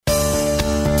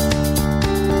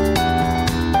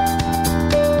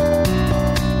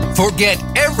Forget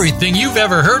everything you've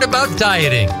ever heard about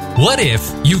dieting. What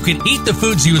if you could eat the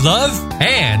foods you love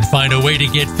and find a way to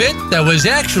get fit that was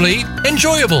actually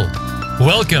enjoyable?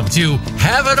 Welcome to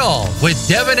Have It All with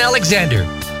Devin Alexander.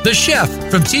 The chef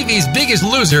from TV's Biggest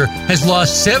Loser has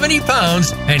lost 70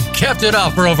 pounds and kept it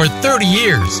off for over 30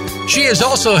 years. She has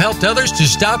also helped others to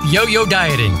stop yo-yo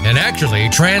dieting and actually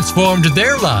transformed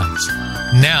their lives.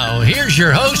 Now, here's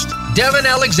your host, Devin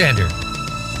Alexander.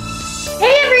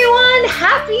 Hey everyone,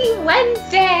 happy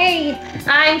Wednesday!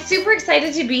 I'm super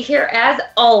excited to be here as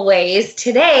always.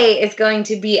 Today is going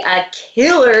to be a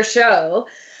killer show.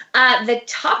 The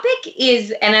topic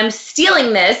is, and I'm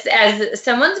stealing this as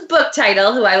someone's book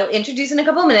title, who I will introduce in a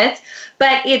couple minutes,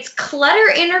 but it's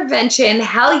Clutter Intervention,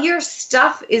 How Your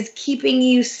Stuff is Keeping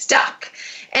You Stuck.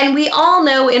 And we all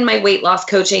know in my weight loss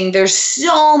coaching, there's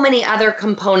so many other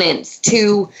components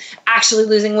to actually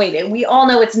losing weight. And we all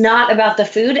know it's not about the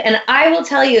food. And I will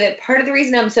tell you that part of the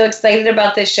reason I'm so excited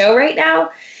about this show right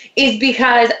now is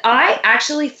because I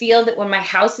actually feel that when my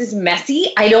house is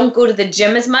messy, I don't go to the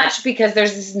gym as much because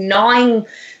there's this gnawing,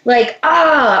 like,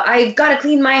 I've got to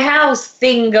clean my house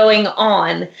thing going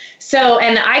on. So,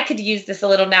 and I could use this a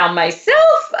little now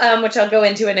myself, which I'll go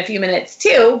into in a few minutes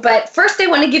too. But first, I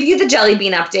want to give you the Jelly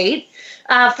Bean update.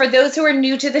 For those who are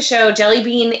new to the show, Jelly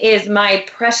Bean is my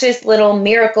precious little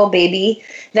miracle baby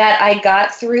that I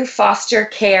got through foster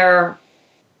care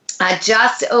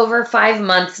just over 5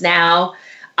 months now.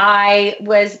 I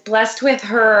was blessed with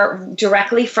her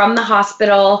directly from the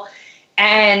hospital,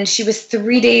 and she was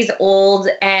 3 days old,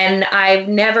 and I've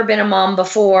never been a mom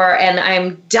before, and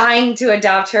I'm dying to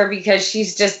adopt her because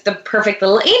she's just the perfect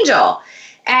little angel.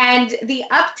 And the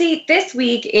update this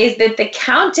week is that the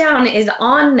countdown is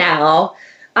on now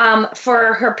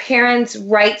for her parents'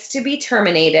 rights to be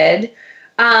terminated.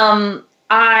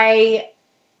 I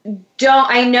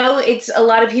know it's a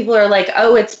lot of people are like,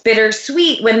 oh, it's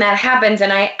bittersweet when that happens.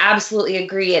 And I absolutely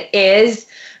agree it is.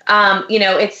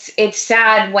 It's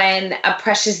sad when a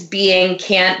precious being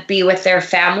can't be with their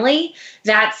family.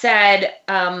 That said,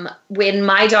 in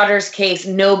my daughter's case,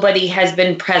 nobody has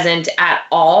been present at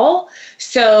all.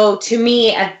 So to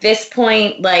me, at this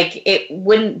point, like, it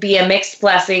wouldn't be a mixed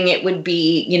blessing. It would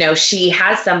be, she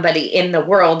has somebody in the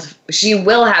world. She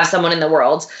will have someone in the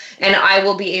world, and I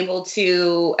will be able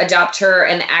to adopt her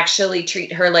and actually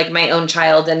treat her like my own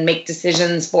child and make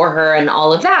decisions for her and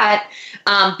all of that,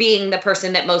 being the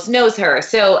person that most knows her.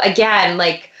 So again,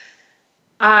 like,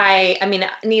 I mean,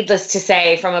 needless to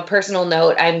say, from a personal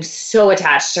note, I'm so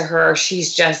attached to her.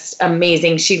 She's just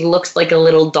amazing. She looks like a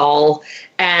little doll,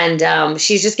 and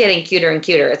she's just getting cuter and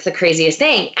cuter. It's the craziest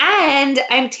thing. And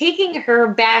I'm taking her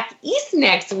back east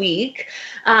next week.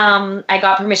 I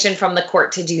got permission from the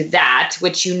court to do that,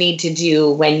 which you need to do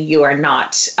when you are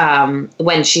not,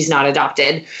 when she's not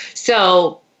adopted.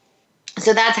 So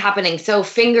that's happening. So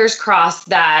fingers crossed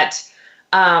that,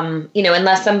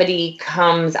 unless somebody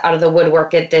comes out of the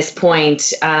woodwork at this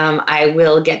point, I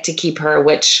will get to keep her,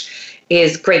 which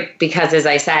is great because, as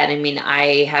I said,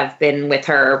 I have been with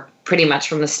her pretty much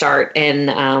from the start,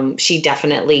 and she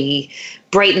definitely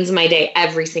brightens my day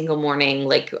every single morning.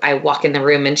 Like, I walk in the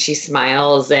room and she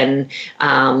smiles, and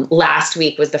last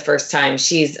week was the first time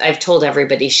I've told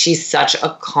everybody she's such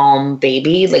a calm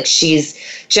baby. Like, she's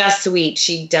just sweet.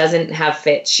 She doesn't have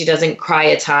fits. She doesn't cry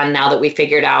a ton now that we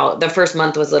figured out. The first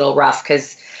month was a little rough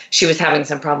because she was having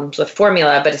some problems with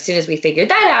formula, but as soon as we figured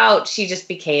that out, she just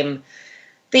became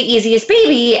the easiest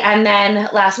baby. And then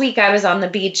last week I was on the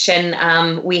beach,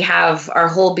 and we have our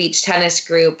whole beach tennis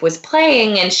group was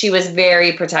playing, and she was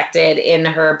very protected in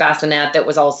her bassinet that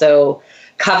was also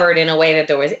covered in a way that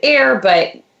there was air,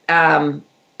 but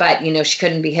she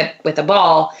couldn't be hit with a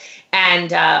ball.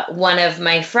 And one of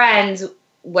my friends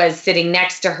was sitting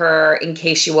next to her in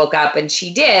case she woke up, and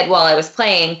she did while I was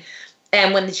playing.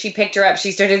 And when she picked her up,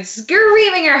 she started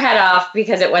screaming her head off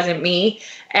because it wasn't me.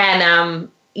 And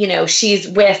she's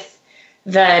with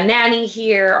the nanny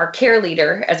here, our care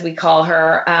leader, as we call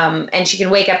her, and she can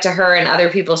wake up to her and other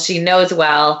people she knows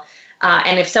well.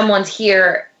 And if someone's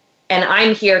here and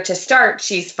I'm here to start,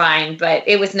 she's fine. But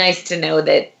it was nice to know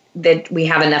that we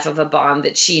have enough of a bond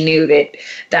that she knew that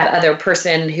other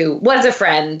person who was a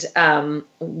friend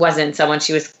wasn't someone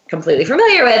she was completely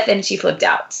familiar with, and she flipped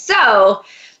out. So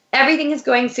everything is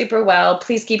going super well.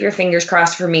 Please keep your fingers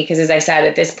crossed for me because, as I said,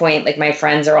 at this point, like, my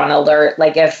friends are on alert.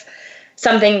 Like, if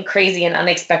something crazy and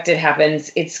unexpected happens,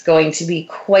 it's going to be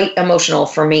quite emotional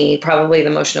for me, probably the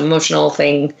most emotional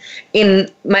thing in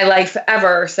my life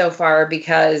ever so far,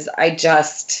 because I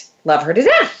just love her to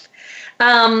death.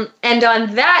 And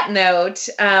on that note,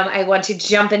 I want to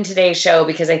jump in today's show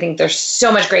because I think there's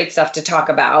so much great stuff to talk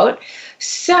about.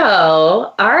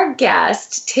 So our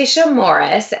guest, Tisha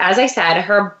Morris, as I said,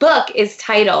 her book is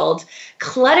titled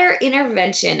Clutter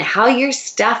Intervention: How Your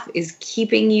Stuff is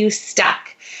Keeping You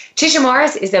Stuck. Tisha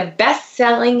Morris is a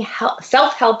best-selling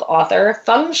self-help author,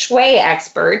 feng shui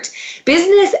expert,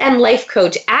 business and life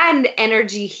coach, and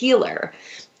energy healer.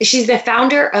 She's the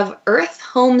founder of Earth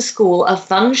Home School of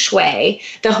Feng Shui,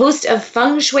 the host of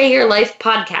Feng Shui Your Life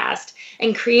podcast,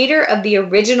 and creator of the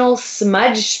original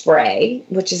smudge spray,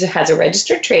 which has a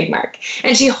registered trademark.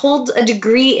 And she holds a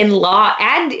degree in law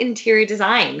and interior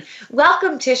design.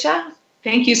 Welcome, Tisha.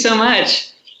 Thank you so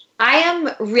much. I am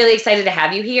really excited to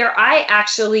have you here. I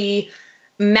actually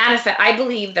I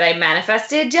believe that I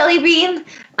manifested Jelly Bean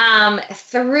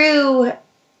through,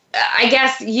 I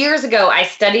guess, years ago. I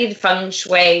studied feng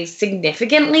shui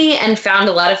significantly and found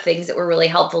a lot of things that were really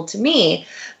helpful to me.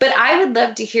 But I would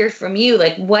love to hear from you,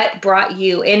 like what brought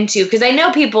you into, because I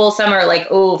know people, some are like,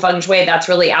 oh, feng shui, that's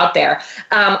really out there.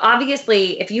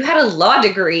 Obviously, if you had a law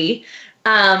degree,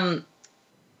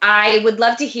 I would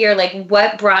love to hear like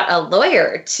what brought a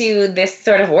lawyer to this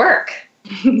sort of work.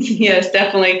 Yes,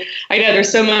 definitely. I know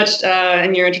there's so much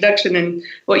in your introduction and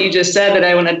what you just said that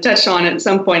I want to touch on at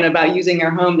some point about using our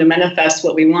home to manifest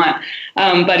what we want.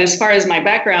 But as far as my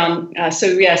background, so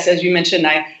yes, as you mentioned,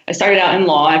 I started out in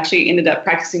law. I actually ended up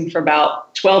practicing for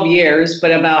about 12 years,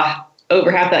 but about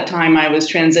over half that time I was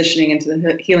transitioning into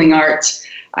the healing arts.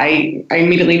 I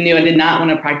immediately knew I did not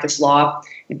want to practice law.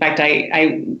 In fact,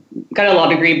 I got a law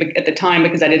degree at the time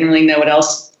because I didn't really know what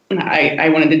else I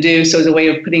wanted to do. So it was a way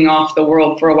of putting off the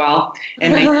world for a while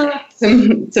and make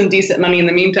some decent money in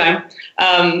the meantime.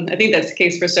 I think that's the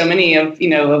case for so many of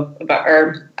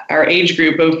our age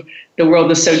group. Of the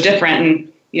world is so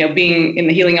different, and being in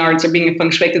the healing arts or being a feng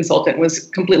shui consultant was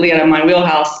completely out of my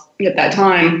wheelhouse at that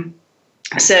time.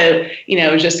 So,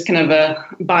 it was just kind of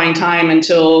buying time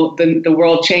until the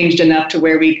world changed enough to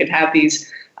where we could have these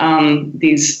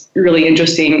really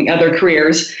interesting other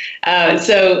careers.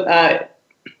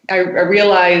 I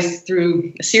realized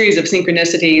through a series of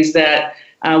synchronicities that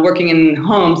working in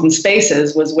homes and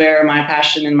spaces was where my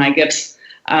passion and my gifts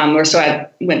were. So I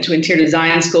went to interior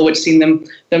design school, which seemed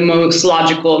the most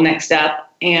logical next step.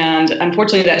 And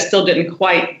unfortunately, that still didn't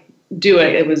quite do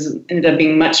it. It ended up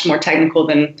being much more technical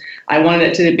than I wanted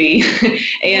it to be.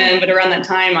 But around that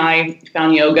time, I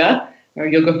found yoga, or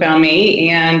yoga found me,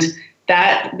 and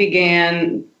that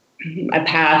began a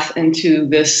path into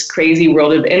this crazy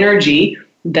world of energy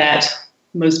that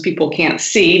most people can't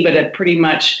see, but it pretty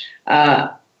much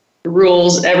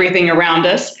rules everything around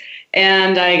us.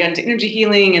 And I got into energy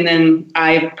healing, and then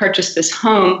I purchased this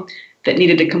home that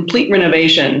needed a complete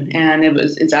renovation. And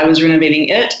as I was renovating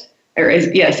it, it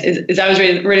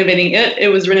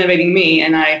was renovating me.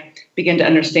 And I began to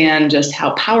understand just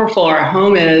how powerful our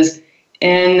home is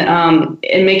in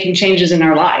making changes in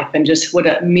our life, and just what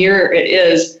a mirror it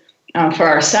is for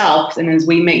ourselves. And as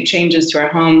we make changes to our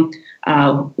home,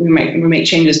 we make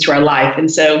changes to our life. And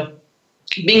so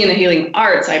being in the healing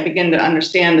arts, I began to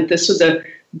understand that this was a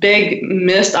big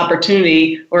missed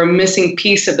opportunity, or a missing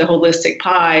piece of the holistic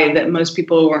pie that most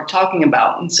people weren't talking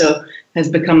about. And so has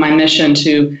become my mission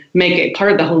to make it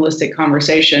part of the holistic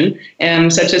conversation,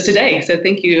 such as today. So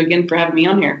thank you again for having me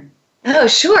on here. Oh,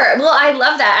 sure. Well, I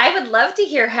love that. I would love to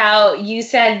hear how you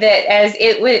said that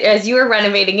as you were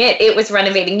renovating it, it was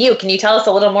renovating you. Can you tell us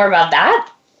a little more about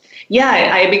that? Yeah,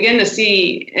 I began to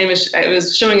see, it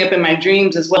was showing up in my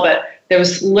dreams as well, but there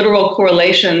was literal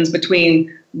correlations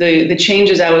between the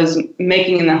changes I was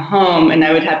making in the home, and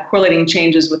I would have correlating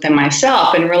changes within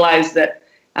myself, and realized that,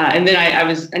 and then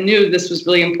I knew this was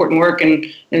really important work, and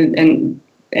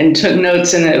took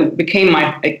notes, and it became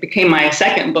my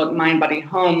second book, Mind, Body,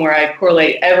 Home, where I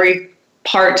correlate every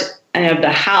part of the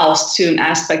house to an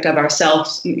aspect of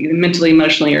ourselves, mentally,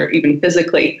 emotionally, or even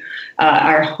physically.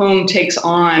 Our home takes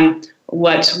on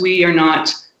what we are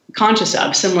not conscious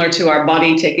of, similar to our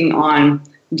body taking on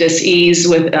dis-ease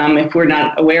with if we're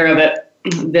not aware of it.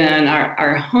 Then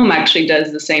our home actually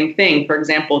does the same thing. For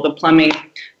example, the plumbing,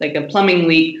 like a plumbing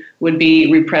leak would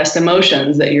be repressed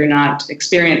emotions that you're not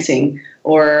experiencing,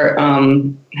 or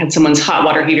had someone's hot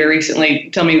water heater recently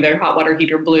tell me their hot water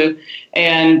heater blew,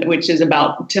 and which is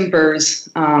about tempers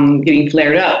getting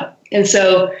flared up. And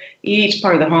so each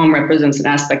part of the home represents an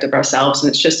aspect of ourselves, and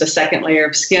it's just a second layer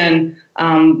of skin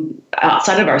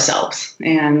outside of ourselves.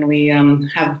 And we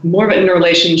have more of an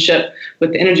interrelationship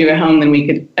with the energy of a home than we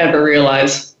could ever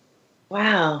realize.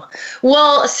 Wow.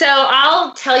 Well, so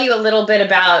I'll tell you a little bit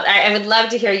about, I would love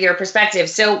to hear your perspective.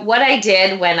 So what I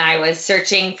did when I was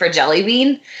searching for Jelly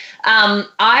Bean,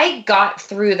 I got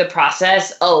through the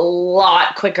process a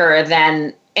lot quicker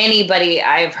than anybody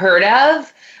I've heard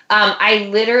of. I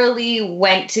literally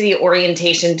went to the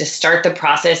orientation to start the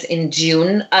process in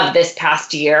June of this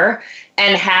past year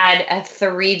and had a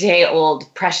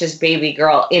 3-day-old precious baby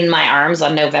girl in my arms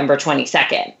on November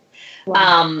 22nd.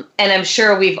 Wow. And I'm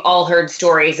sure we've all heard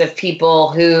stories of people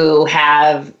who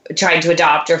have tried to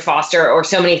adopt or foster or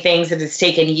so many things that it's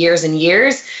taken years and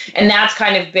years. And that's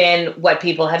kind of been what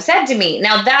people have said to me.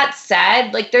 Now, that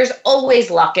said, like, there's always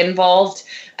luck involved.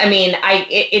 I mean,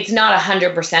 it's not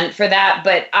 100% for that,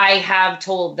 but I have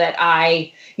told that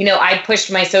I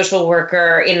pushed my social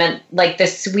worker in the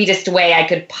sweetest way I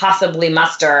could possibly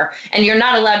muster. And you're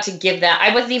not allowed to give them,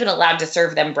 I wasn't even allowed to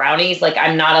serve them brownies. Like,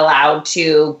 I'm not allowed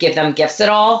to give them gifts at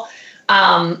all.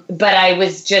 But I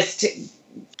was just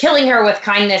killing her with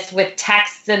kindness, with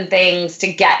texts and things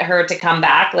to get her to come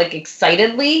back, like,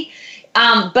 excitedly.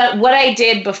 But what I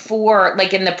did before,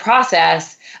 like, in the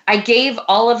process, I gave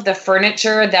all of the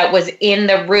furniture that was in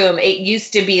the room. It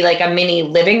used to be like a mini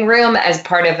living room as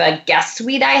part of a guest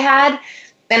suite I had.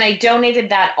 And I donated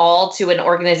that all to an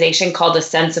organization called A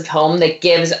Sense of Home that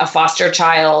gives a foster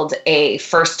child a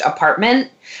first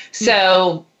apartment.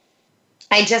 So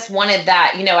I just wanted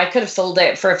that, I could have sold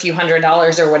it for a few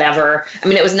 $100s or whatever. I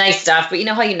mean, it was nice stuff, but you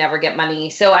know how you never get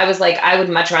money. So I was like, I would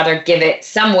much rather give it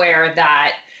somewhere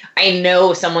that I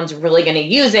know someone's really going to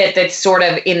use it that's sort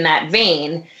of in that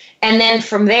vein. And then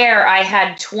from there, I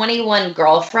had 21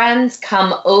 girlfriends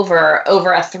come over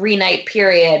a 3-night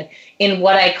period in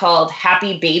what I called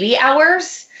happy baby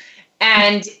hours.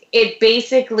 And it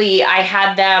basically, I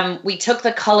had them, we took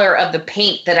the color of the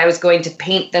paint that I was going to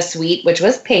paint the suite, which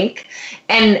was pink,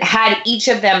 and had each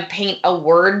of them paint a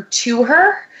word to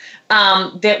her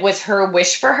that was her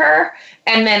wish for her.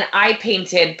 And then I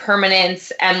painted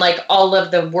permanence and like all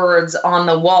of the words on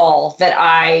the wall that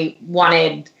I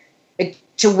wanted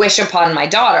to wish upon my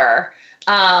daughter.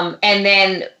 And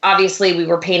then obviously we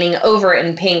were painting over it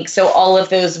in pink. So all of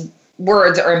those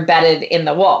words are embedded in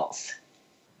the walls.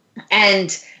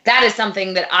 And that is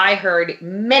something that I heard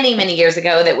many, many years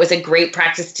ago that was a great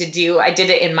practice to do. I did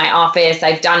it in my office.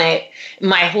 I've done it.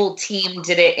 My whole team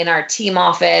did it in our team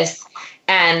office.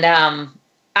 And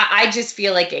I just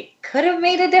feel like it could have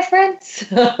made a difference.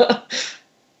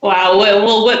 Wow.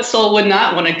 Well, what soul would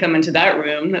not want to come into that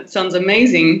room? That sounds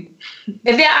amazing.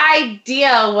 The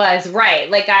idea was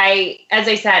right. Like as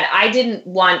I said, I didn't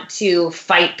want to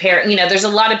fight parent. There's a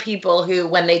lot of people who,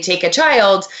 when they take a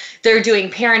child, they're doing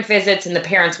parent visits and the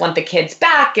parents want the kids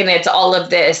back. And it's all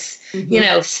of this,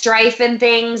 strife and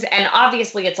things. And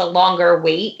obviously it's a longer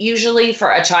wait usually for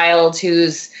a child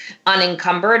who's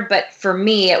unencumbered. But for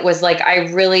me, it was like, I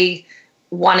really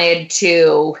wanted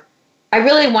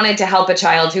to help a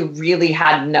child who really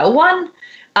had no one.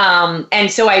 And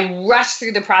so I rushed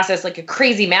through the process like a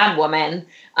crazy mad woman,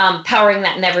 powering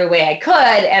that in every way I could.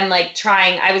 And like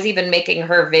I was even making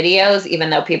her videos, even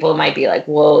though people might be like,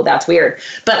 whoa, that's weird.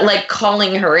 But like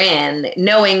calling her in,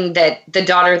 knowing that the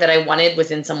daughter that I wanted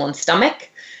was in someone's stomach,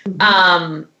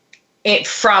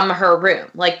 from her room.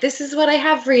 Like, this is what I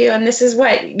have for you. And this is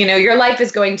what, your life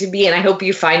is going to be. And I hope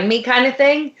you find me, kind of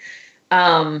thing.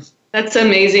 That's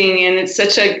amazing. And it's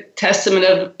such a testament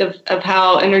of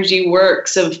how energy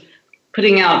works, of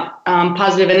putting out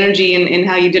positive energy and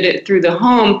how you did it through the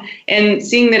home, and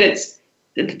seeing that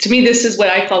to me, this is what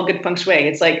I call good feng shui.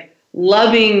 It's like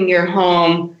loving your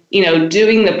home,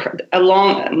 doing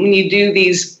when you do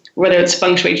these, whether it's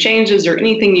feng shui changes or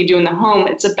anything you do in the home,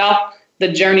 it's about the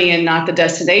journey and not the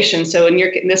destination. So in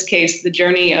this case, the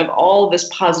journey of all this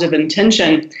positive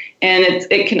intention, and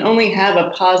it can only have a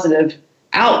positive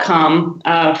outcome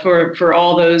for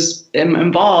all those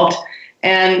involved.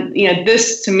 And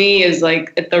this to me is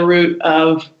like at the root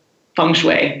of feng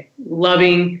shui,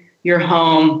 loving your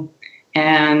home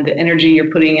and the energy you're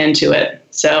putting into it.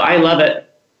 So I love it.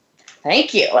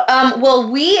 Thank you.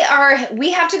 Well, we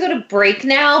have to go to break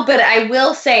now, but I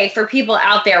will say for people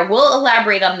out there, we'll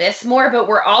elaborate on this more, but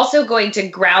we're also going to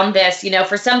ground this.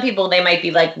 For some people, they might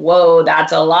be like, whoa,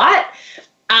 that's a lot.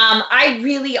 I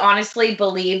really honestly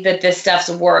believe that this stuff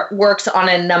works on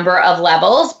a number of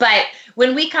levels, but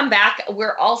when we come back,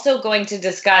 we're also going to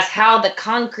discuss how the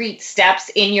concrete steps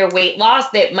in your weight loss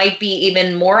that might be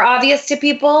even more obvious to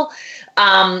people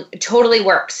totally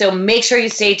work. So make sure you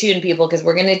stay tuned, people, because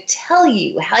we're going to tell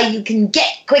you how you can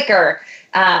get quicker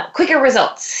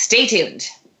results. Stay tuned.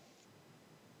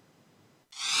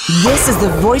 This is the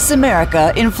Voice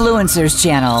America Influencers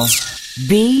Channel.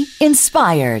 Be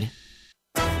inspired.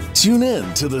 Tune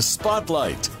in to The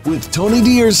Spotlight with Tony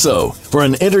D'Urso for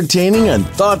an entertaining and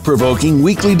thought-provoking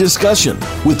weekly discussion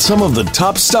with some of the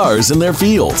top stars in their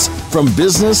fields, from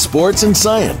business, sports, and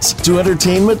science to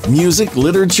entertainment, music,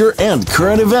 literature, and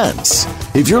current events.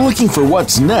 If you're looking for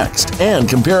what's next and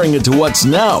comparing it to what's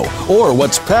now or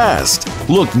what's past,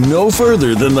 look no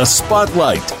further than The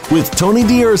Spotlight with Tony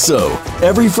D'Urso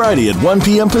every Friday at 1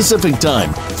 p.m. Pacific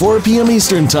Time, 4 p.m.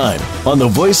 Eastern Time on the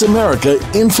Voice America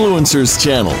Influencers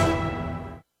channel.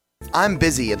 I'm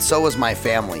busy and so is my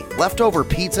family. Leftover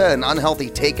pizza and unhealthy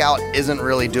takeout isn't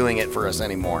really doing it for us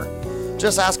anymore.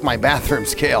 Just ask my bathroom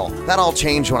scale. That all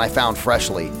changed when I found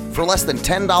Freshly. For less than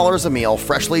 $10 a meal,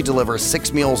 Freshly delivers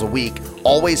 6 meals a week,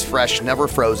 always fresh, never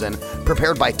frozen,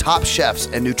 prepared by top chefs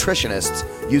and nutritionists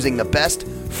using the best,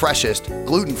 freshest,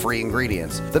 gluten-free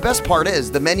ingredients. The best part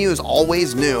is the menu is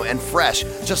always new and fresh,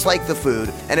 just like the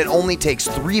food, and it only takes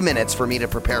 3 minutes for me to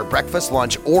prepare breakfast,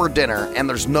 lunch, or dinner, and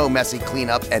there's no messy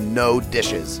cleanup and no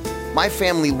dishes. My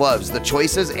family loves the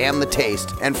choices and the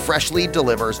taste, and Freshly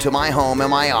delivers to my home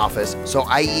and my office, so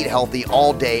I eat healthy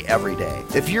all day, every day.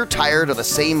 If you're tired of the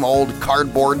same old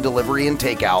cardboard delivery and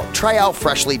takeout, try out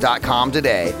Freshly.com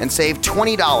today and save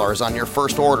 $20 on your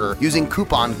first order using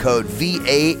coupon code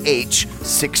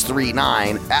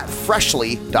VAH639 at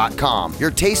Freshly.com.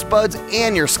 Your taste buds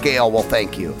and your scale will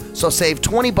thank you. So save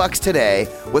 $20 today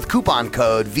with coupon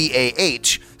code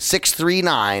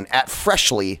VAH639 at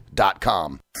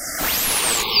Freshly.com.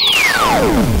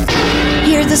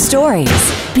 Hear the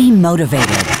stories. Be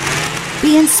motivated.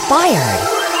 Be inspired.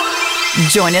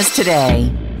 Join us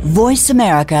today. Voice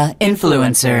America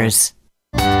Influencers.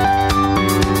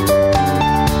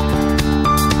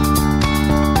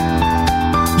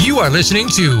 You are listening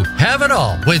to Have It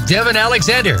All with Devin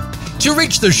Alexander. To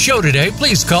reach the show today,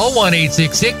 please call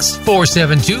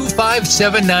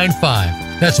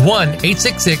 1-866-472-5795. That's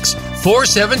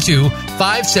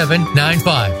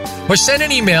 1-866-472-5795. Or send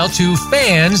an email to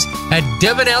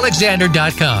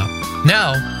fans@devinalexander.com.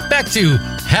 Now, back to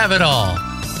Have It All.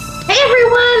 Hey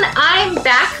everyone, I'm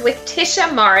back with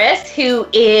Tisha Morris, who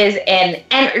is an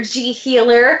energy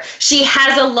healer. She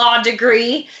has a law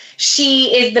degree.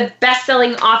 She is the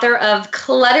best-selling author of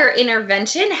Clutter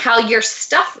Intervention, How Your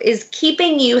Stuff is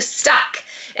Keeping You Stuck.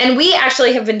 And we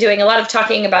actually have been doing a lot of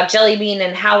talking about Jelly Bean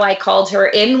and how I called her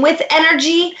in with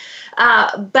energy.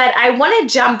 But I want to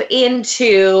jump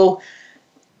into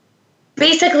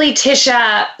basically,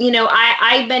 Tisha,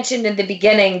 I mentioned in the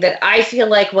beginning that I feel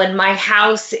like when my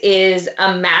house is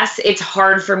a mess, it's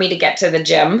hard for me to get to the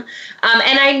gym.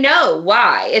 And I know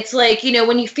why. It's like,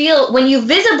 when you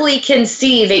visibly can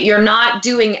see that you're not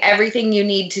doing everything you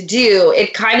need to do,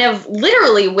 it kind of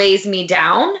literally weighs me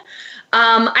down.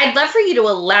 I'd love for you to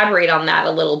elaborate on that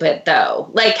a little bit, though.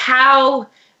 Like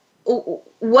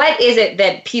what is it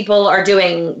that people are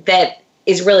doing that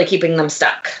is really keeping them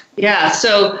stuck? Yeah.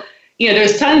 So,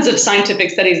 there's tons of scientific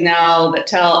studies now that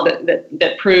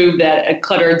that prove that a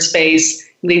cluttered space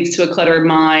leads to a cluttered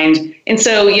mind. And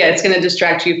so, it's going to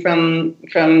distract you from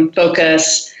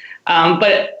focus.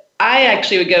 But I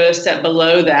actually would go a step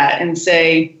below that and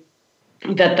say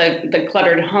that the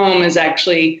cluttered home is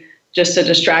actually just a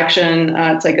distraction.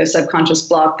 It's like a subconscious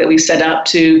block that we set up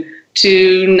to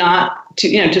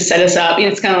set us up.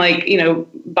 It's kind of like,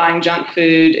 buying junk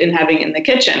food and having it in the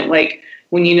kitchen. Like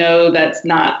when that's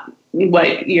not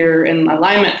what you're in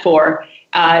alignment for,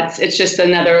 it's just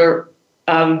another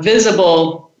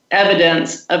visible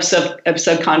evidence of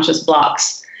subconscious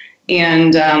blocks.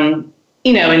 And and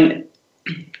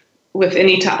with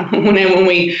any time when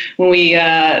we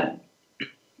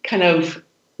kind of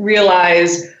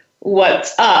realize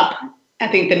what's up, I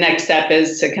think the next step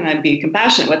is to kind of be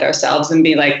compassionate with ourselves and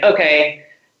be like, okay,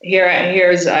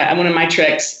 here's one of my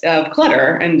tricks of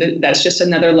clutter, and that's just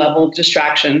another level of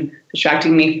distracting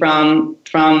me from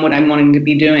what I'm wanting to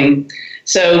be doing.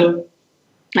 So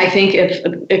I think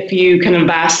if you kind of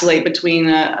vacillate between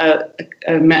a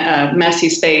messy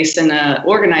space and an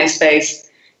organized space,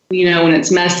 when it's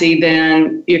messy,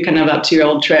 then you're kind of up to your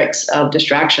old tricks of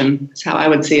distraction. That's how I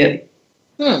would see it.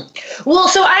 Well,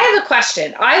 so I have a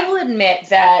question. I will admit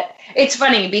that it's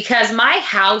funny because my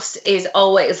house is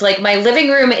always, like, my living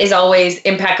room is always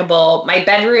impeccable. My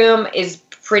bedroom is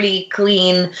pretty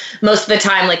clean most of the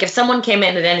time. Like, if someone came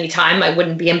in at any time, I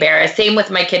wouldn't be embarrassed. Same with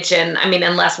my kitchen. I mean,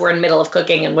 unless we're in the middle of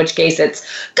cooking, in which case it's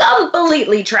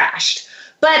completely trashed.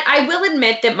 But I will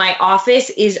admit that my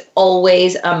office is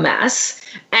always a mess.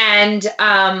 And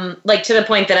to the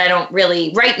point that I don't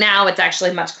really, right now it's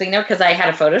actually much cleaner because I had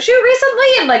a photo shoot recently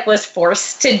and was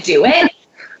forced to do it.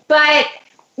 But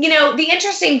the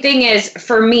interesting thing is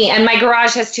for me, and my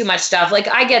garage has too much stuff. Like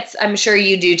I'm sure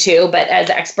you do too, but as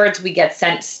experts, we get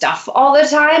sent stuff all the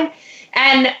time.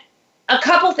 And a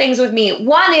couple things with me.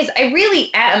 One is I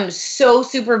really am so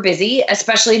super busy,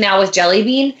 especially now with Jelly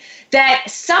Bean, that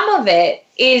some of it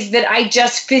is that I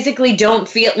just physically don't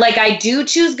feel like I do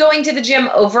choose going to the gym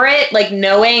over it, like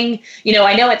knowing,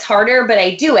 I know it's harder, but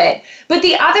I do it. But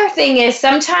the other thing is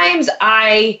sometimes how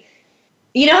I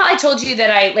told you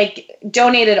that I like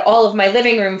donated all of my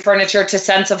living room furniture to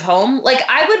Sense of Home? Like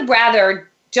I would rather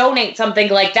donate something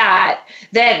like that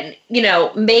than,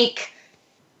 make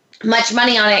much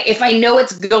money on it if I know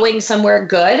it's going somewhere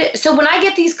good. So when I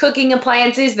get these cooking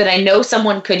appliances that I know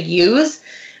someone could use,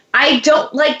 I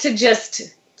don't like to just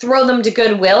throw them to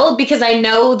Goodwill because I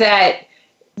know that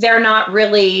they're not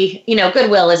really,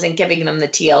 Goodwill isn't giving them the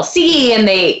TLC and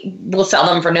they will sell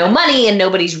them for no money and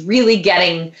nobody's really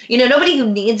getting, nobody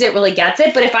who needs it really gets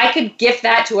it. But if I could gift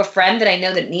that to a friend that I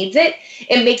know that needs it,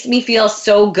 it makes me feel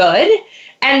so good.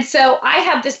 And so I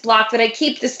have this block that I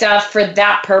keep the stuff for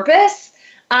that purpose.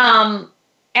 And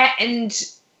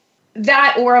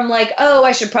that, or I'm like, oh,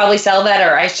 I should probably sell that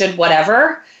or I should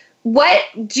whatever. What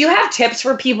do you have tips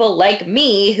for people like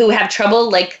me who have trouble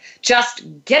like just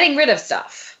getting rid of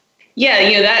stuff?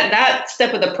 Yeah, that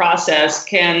step of the process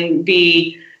can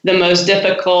be the most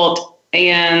difficult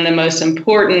and the most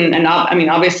important. And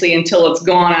obviously, until it's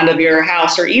gone out of your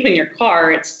house or even your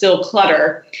car, it's still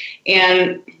clutter.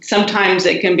 And sometimes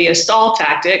it can be a stall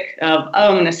tactic of, oh,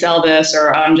 I'm going to sell this,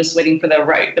 or I'm just waiting for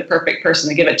the perfect person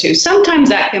to give it to. Sometimes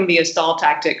that can be a stall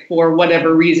tactic for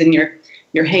whatever reason you're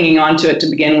hanging on to it to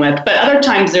begin with. But other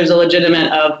times there's a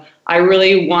legitimate of, I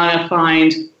really want to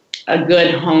find a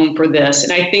good home for this.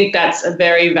 And I think that's a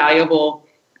very valuable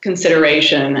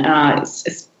consideration,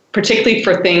 it's particularly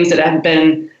for things that have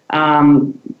been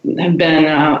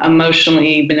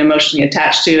emotionally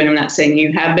attached to. And I'm not saying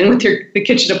you have been with the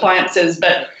kitchen appliances,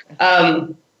 but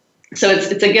so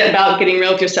it's about getting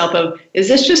real with yourself of, is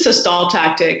this just a stall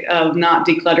tactic of not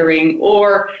decluttering,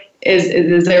 or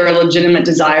is there a legitimate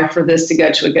desire for this to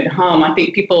go to a good home? I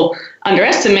think people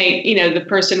underestimate, the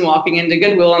person walking into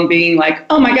Goodwill and being like,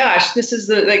 oh my gosh, this is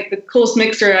the coolest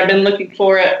mixer. I've been looking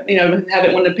for it,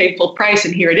 haven't wanted to pay full price,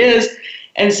 and here it is.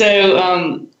 And so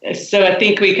I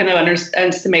think we kind of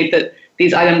underestimate that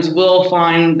these items will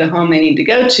find the home they need to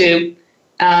go to.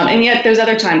 And yet there's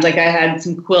other times, like I had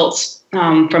some quilts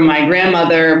from my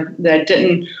grandmother that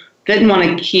didn't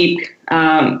want to keep,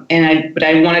 but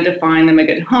I wanted to find them a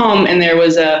good home. And there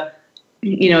was a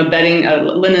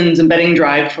linens and bedding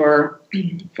drive for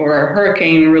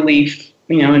hurricane relief,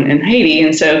 in Haiti.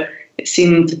 And so it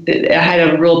seemed that I had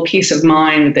a real peace of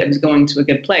mind that it was going to a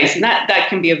good place. And that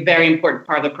can be a very important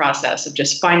part of the process of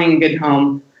just finding a good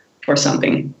home for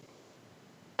something.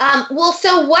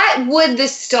 So what would the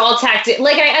stall tactic,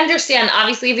 like I understand,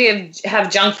 obviously if you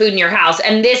have junk food in your house,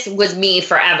 and this was me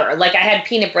forever, like I had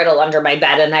peanut brittle under my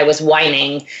bed and I was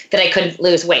whining that I couldn't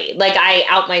lose weight. Like I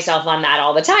out myself on that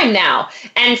all the time now.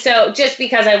 And so just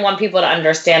because I want people to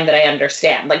understand that I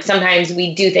understand, like sometimes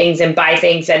we do things and buy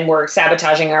things and we're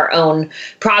sabotaging our own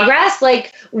progress.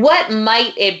 Like what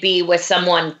might it be with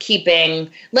someone keeping,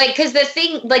 like, cause the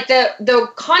thing, like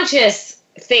the conscious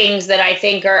things that I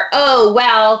think are, oh,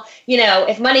 well,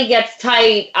 if money gets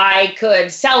tight, I could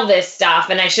sell this stuff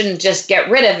and I shouldn't just get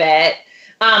rid of it.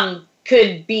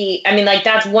 Could be,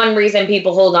 that's one reason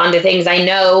people hold on to things. I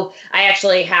know I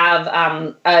actually have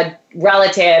a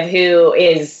relative who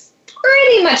is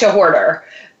pretty much a hoarder,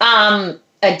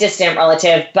 a distant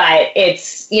relative, but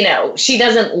it's, she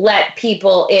doesn't let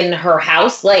people in her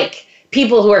house, like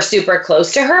people who are super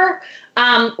close to her.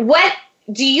 What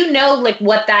do you know, like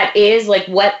what that is, like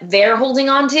what they're holding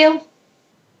on to?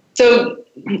 So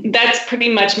that's pretty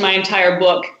much my entire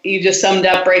book. You just summed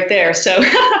up right there. So,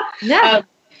 yeah.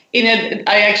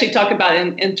 I actually talk about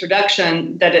in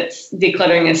introduction that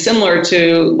decluttering is similar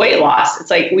to weight loss. It's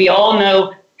like we all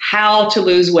know how to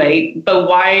lose weight, but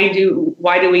why do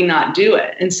we not do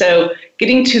it? And so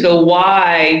getting to the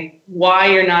why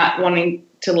you're not wanting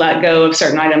to let go of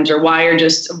certain items or why you're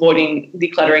just avoiding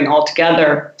decluttering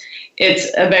altogether.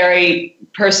 It's a very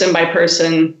person by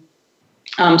person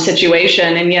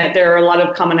situation, and yet there are a lot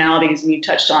of commonalities, and you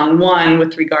touched on one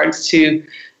with regards to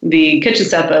the kitchen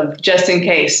stuff of just in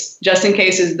case. Just in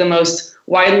case is the most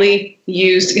widely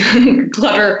used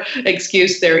clutter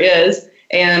excuse there is,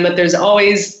 but there's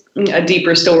always a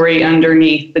deeper story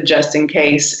underneath the just in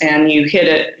case, and you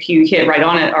hit right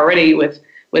on it already with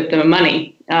the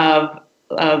money of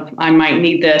I might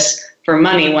need this for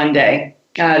money one day.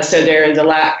 So there is a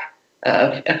lack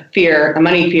a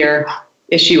money fear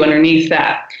issue underneath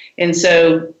that. And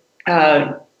so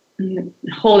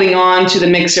holding on to the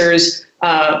mixers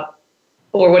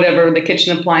or whatever the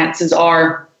kitchen appliances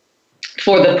are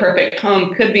for the perfect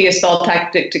home could be a stall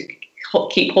tactic to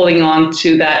keep holding on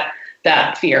to that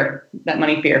fear, that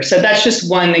money fear. So that's just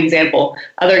one example.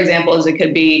 Other examples, it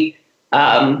could be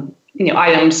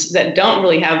items that don't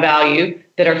really have value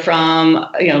that are from,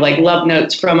 like love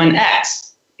notes from an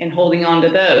ex and holding on to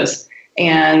those.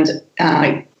 And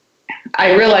I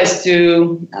realized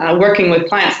through working with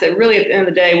clients that really at the end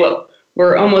of the day, what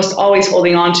we're almost always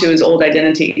holding on to is old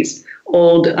identities,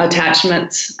 old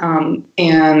attachments,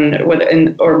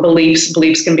 or beliefs.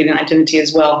 Beliefs can be an identity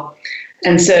as well.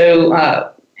 And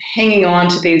so hanging on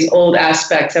to these old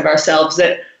aspects of ourselves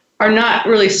that are not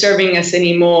really serving us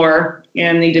anymore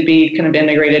and need to be kind of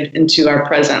integrated into our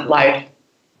present life.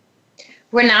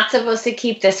 We're not supposed to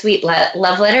keep the sweet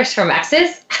love letters from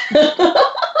exes?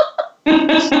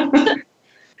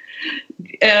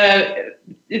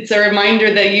 It's a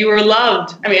reminder that you were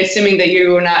loved. I mean, assuming that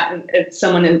you were not,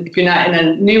 if you're not in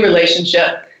a new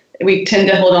relationship, we tend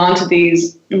to hold on to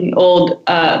these old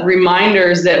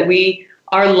reminders that we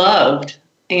are loved,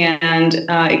 and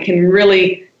it can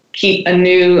really keep a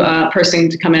new person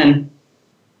to come in.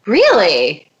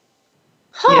 Really?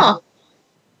 Huh. Yeah.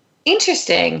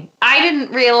 Interesting. I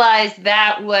didn't realize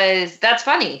that's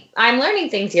funny. I'm learning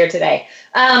things here today.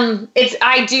 I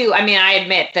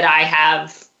admit that I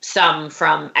have some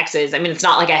from exes. I mean, it's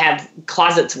not like I have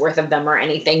closets worth of them or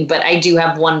anything, but I do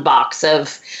have one box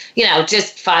of,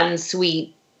 just fun,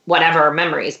 sweet, whatever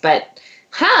memories. But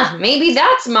maybe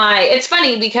it's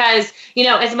funny because,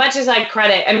 as much as I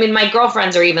credit, I mean, my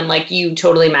girlfriends are even like, you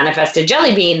totally manifested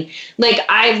Jelly Bean. Like,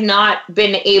 I've not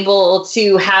been able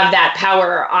to have that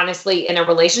power, honestly, in a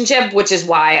relationship, which is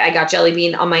why I got Jelly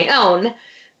Bean on my own.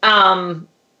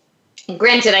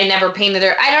 Granted, I never painted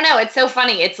her. I don't know. It's so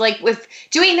funny. It's like with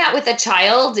doing that with a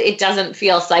child, it doesn't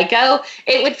feel psycho.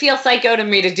 It would feel psycho to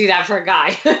me to do that for a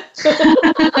guy.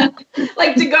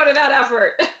 Like to go to that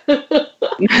effort.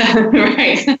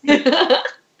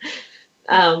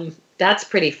 Right. That's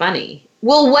pretty funny.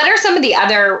 Well, what are some of the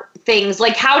other things?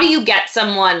 Like, how do you get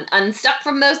someone unstuck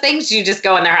from those things? Do you just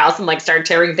go in their house and like start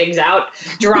tearing things out,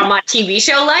 drama TV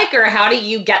show like, or how do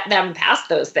you get them past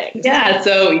those things? Yeah.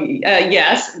 So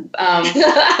yes,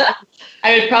 I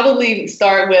would probably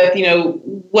start with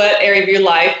what area of your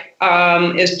life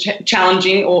is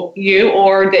challenging you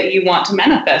or that you want to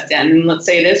manifest in. And let's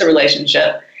say it is a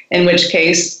relationship, in which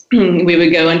case we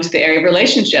would go into the area of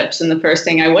relationships. And the first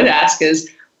thing I would ask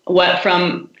is, what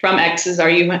from exes are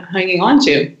you hanging on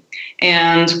to?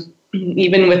 And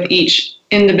even with each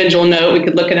individual note, we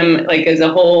could look at them like as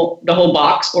the whole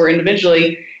box or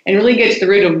individually and really get to the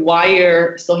root of why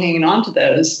you're still hanging on to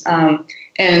those. And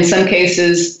in some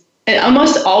cases, and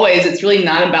almost always, it's really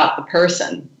not about the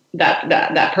person,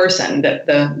 that person,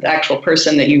 the actual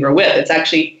person that you were with. It's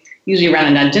actually usually around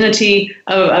an identity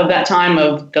of that time,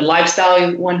 of the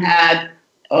lifestyle one had.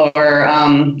 Or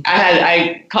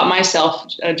I caught myself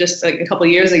just like a couple of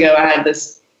years ago. I had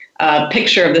this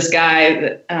picture of this guy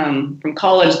that, from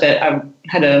college that I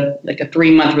had a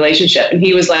 3-month relationship, and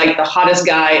he was like the hottest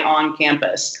guy on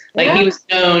campus. Like he was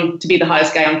known to be the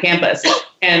hottest guy on campus,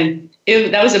 and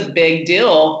that was a big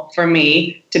deal for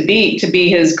me to be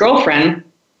his girlfriend.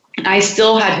 I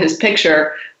still had his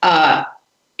picture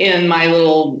in my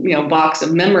little box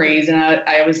of memories, and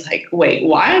I was like, wait,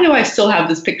 why do I still have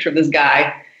this picture of this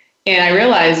guy? And I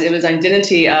realized it was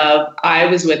identity of I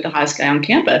was with the hottest guy on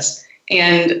campus,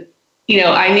 and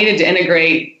I needed to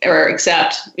integrate or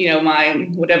accept my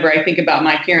whatever I think about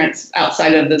my appearance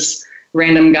outside of this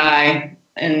random guy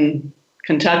in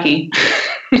Kentucky.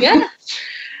 Yeah.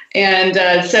 And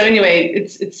so anyway,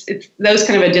 it's those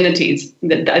kind of identities.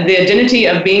 The identity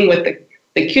of being with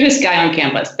the cutest guy on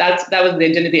campus. That was the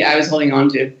identity I was holding on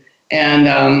to. And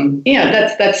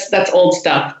that's old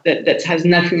stuff that has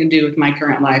nothing to do with my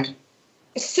current life.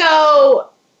 So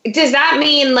does that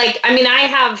mean I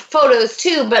have photos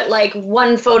too, but like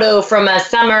one photo from a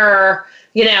summer,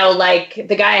 like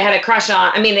the guy I had a crush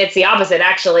on. I mean, it's the opposite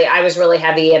actually. I was really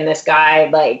heavy and this guy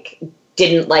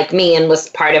didn't like me and was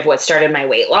part of what started my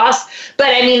weight loss. But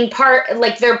I mean,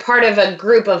 they're part of a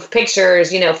group of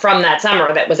pictures, from that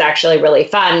summer that was actually really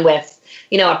fun with,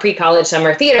 a pre-college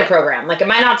summer theater program. Like,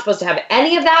 am I not supposed to have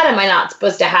any of that? Am I not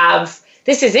supposed to have,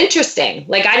 this is interesting.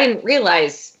 Like, I didn't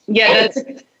realize. Yeah,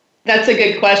 that's a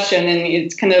good question. And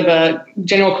it's kind of a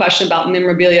general question about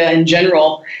memorabilia in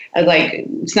general.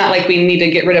 It's not like we need to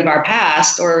get rid of our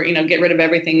past or, get rid of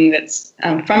everything that's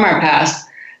from our past,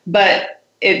 but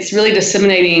it's really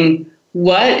disseminating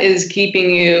what, if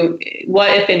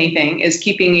anything, is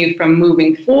keeping you from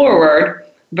moving forward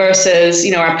versus,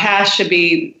 our past should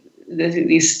be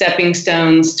these stepping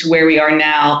stones to where we are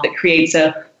now, that creates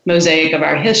a mosaic of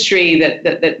our history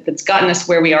that's gotten us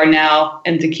where we are now,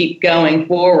 and to keep going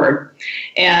forward.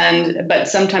 But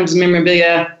sometimes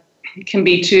memorabilia can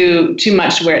be too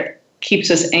much, where it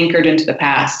keeps us anchored into the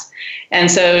past.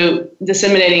 And so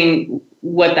disseminating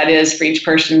what that is for each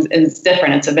person is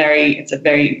different. It's a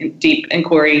very deep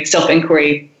inquiry,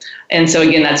 self-inquiry. And so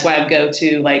again, that's why I go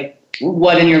to, like,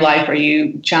 what in your life are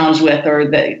you challenged with, or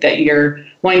that you're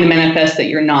wanting to manifest that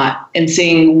you're not, and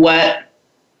seeing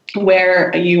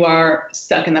where you are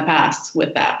stuck in the past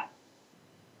with that.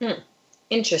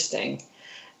 Interesting.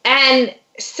 And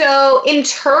so in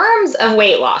terms of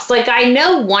weight loss, like, I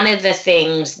know one of the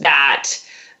things that,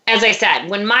 as I said,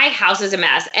 when my house is a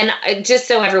mess, and just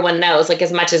so everyone knows, like,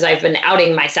 as much as I've been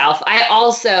outing myself, I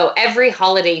also, every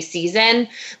holiday season,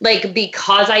 like,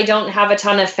 because I don't have a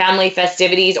ton of family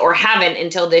festivities, or haven't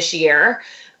until this year,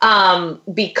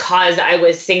 because I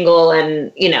was single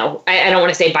and, you know, I don't want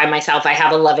to say by myself, I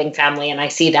have a loving family and I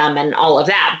see them and all of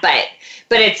that,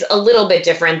 but it's a little bit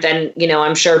different than, you know,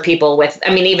 I'm sure people with,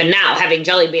 I mean, even now having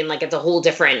Jelly Bean, like, it's a whole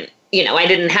different, you know, I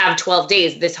didn't have 12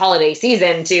 days this holiday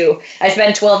season I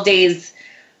spent 12 days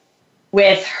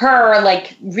with her,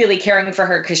 like, really caring for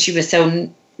her because she was so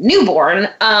newborn.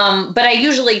 But I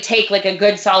usually take, like, a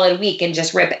good solid week and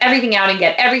just rip everything out and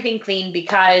get everything clean,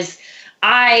 because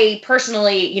I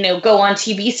personally, you know, go on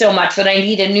TV so much that I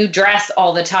need a new dress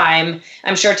all the time.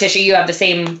 I'm sure, Tisha, you have the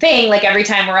same thing. Like, every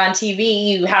time we're on TV,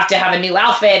 you have to have a new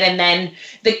outfit, and then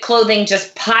the clothing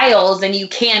just piles and you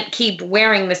can't keep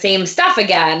wearing the same stuff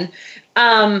again.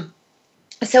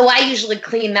 So I usually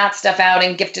clean that stuff out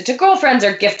and gift it to girlfriends,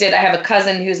 or gift it. I have a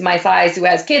cousin who's my size who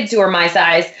has kids who are my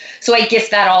size. So I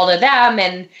gift that all to them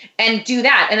and do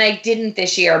that. And I didn't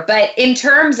this year. But in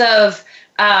terms of,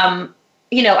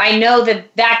 you know, I know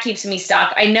that keeps me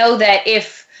stuck. I know that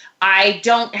if I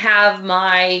don't have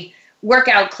my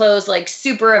workout clothes, like,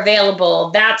 super available,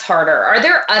 that's harder. Are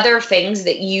there other things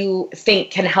that you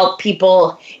think can help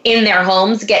people in their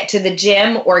homes get to the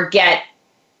gym, or get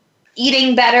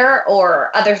eating better,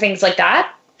 or other things like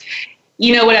that?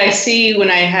 You know, what I see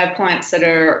when I have clients that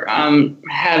are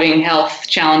having health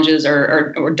challenges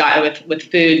or diet with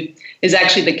food is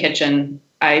actually the kitchen.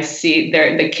 I see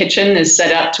the kitchen is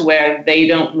set up to where they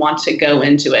don't want to go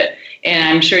into it. And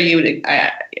I'm sure you would,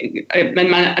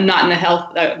 I'm not in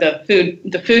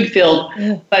the food field,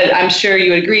 but I'm sure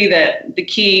you would agree that the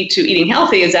key to eating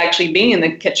healthy is actually being in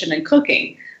the kitchen and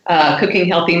cooking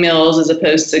healthy meals, as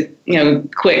opposed to, you know,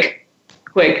 quick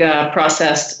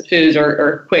processed foods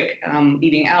or quick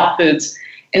eating out foods.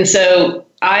 And so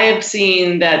I have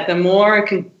seen that the more it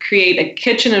can create a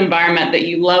kitchen environment that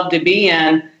you love to be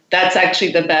in, that's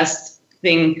actually the best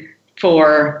thing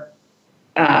for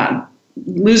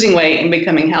losing weight and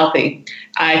becoming healthy.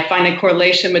 I find a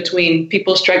correlation between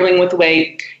people struggling with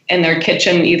weight and their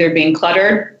kitchen either being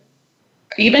cluttered,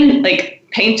 even, like,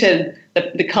 painted.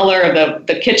 The color of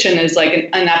the kitchen is like an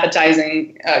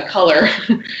unappetizing color,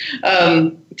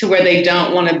 to where they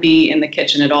don't want to be in the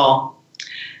kitchen at all.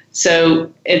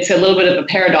 So it's a little bit of a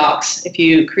paradox. If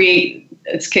you create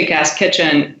this kick-ass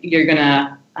kitchen, you're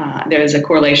gonna there's a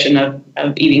correlation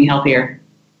of eating healthier.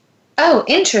 Oh,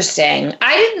 interesting.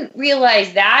 I didn't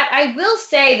realize that. I will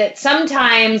say that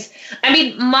sometimes, I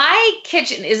mean, my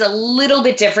kitchen is a little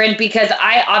bit different, because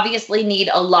I obviously need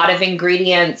a lot of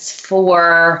ingredients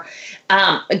for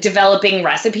developing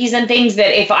recipes and things,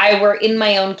 that if I were in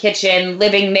my own kitchen,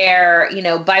 living there, you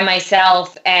know, by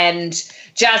myself and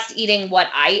just eating what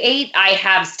I ate, I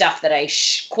have stuff that I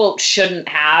quote shouldn't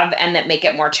have, and that make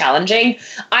it more challenging.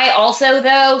 I also,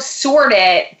 though, sort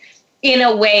it in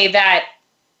a way that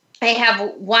I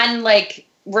have one, like,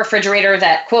 refrigerator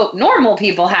that quote normal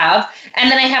people have, and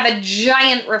then I have a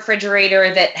giant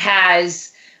refrigerator that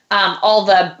has all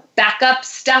the backup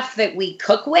stuff that we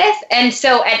cook with. And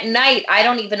so at night, I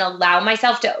don't even allow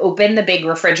myself to open the big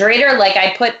refrigerator. Like,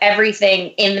 I put everything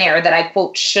in there that I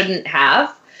quote shouldn't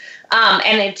have.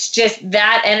 And it's just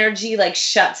that energy, like,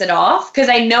 shuts it off, because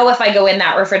I know if I go in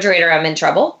that refrigerator, I'm in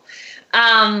trouble.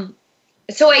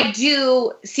 So I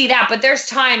do see that, but there's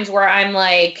times where I'm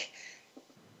like,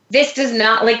 this does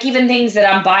not, like, even things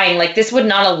that I'm buying, like, this would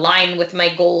not align with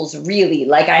my goals, really.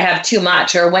 Like, I have too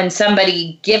much. Or when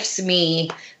somebody gifts me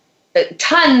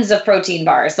tons of protein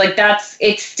bars, like,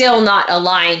 it's still not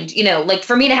aligned, you know, like,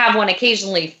 for me to have one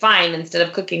occasionally, fine, instead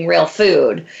of cooking real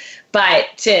food, but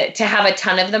to have a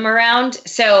ton of them around.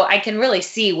 So I can really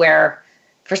see where,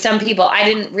 for some people, I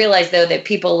didn't realize, though, that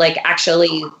people, like,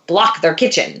 actually block their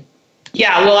kitchen.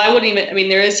 Yeah, well, I wouldn't even, I mean,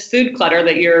 there is food clutter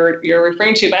that you're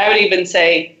referring to, but I would even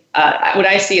say what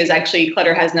I see is actually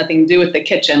clutter has nothing to do with the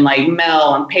kitchen, like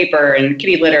mail and paper and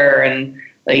kitty litter and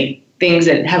like things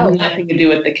that have nothing to do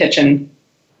with the kitchen.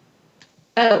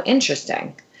 Oh,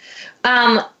 interesting.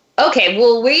 Okay,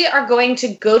 well, we are going to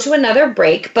go to another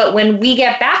break, but when we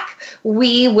get back,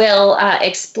 we will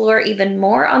explore even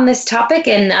more on this topic,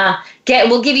 and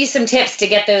we'll give you some tips to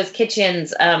get those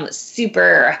kitchens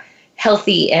super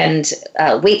healthy and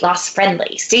weight loss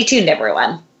friendly. Stay tuned,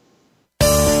 everyone.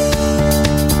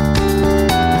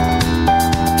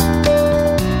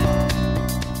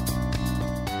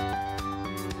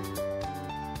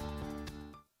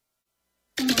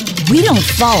 We don't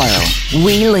follow,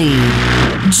 we lead.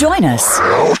 Join us,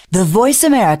 the Voice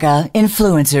America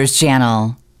Influencers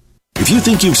Channel. If you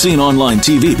think you've seen online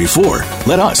TV before,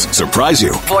 let us surprise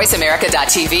you.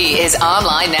 VoiceAmerica.tv is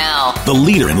online now. The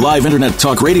leader in live internet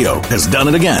talk radio has done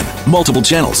it again. Multiple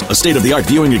channels, a state-of-the-art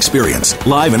viewing experience,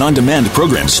 live and on-demand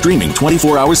programs streaming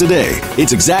 24 hours a day.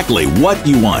 It's exactly what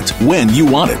you want, when you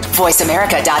want it.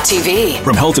 VoiceAmerica.tv.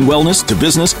 From health and wellness to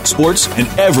business, sports, and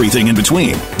everything in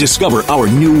between. Discover our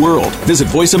new world. Visit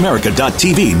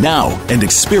VoiceAmerica.tv now and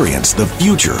experience the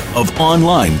future of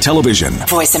online television.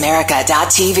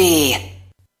 VoiceAmerica.tv.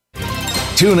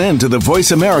 Tune in to the Voice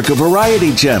America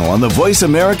Variety channel on the Voice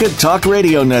America Talk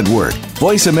Radio Network.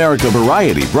 Voice America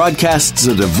Variety broadcasts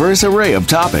a diverse array of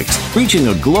topics, reaching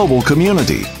a global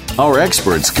community. Our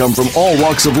experts come from all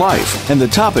walks of life, and the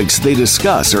topics they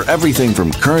discuss are everything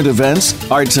from current events,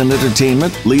 arts and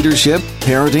entertainment, leadership,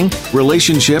 parenting,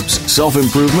 relationships,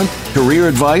 self-improvement, career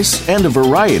advice, and a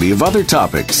variety of other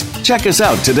topics. Check us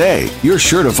out today. You're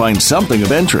sure to find something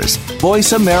of interest.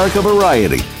 Voice America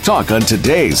Variety. Talk on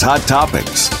today's hot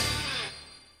topics.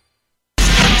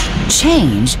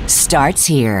 Change starts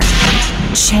here.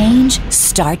 Change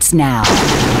starts now.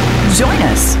 Join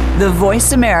us, the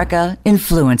Voice America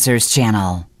Influencers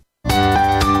Channel.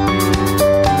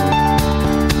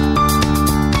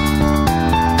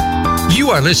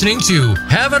 You are listening to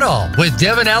Have It All with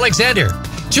Devin Alexander.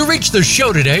 To reach the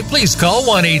show today, please call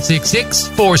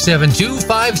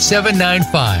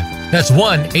 1-866-472-5795. That's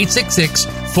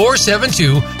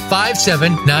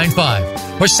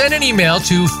 1-866-472-5795. Or send an email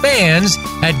to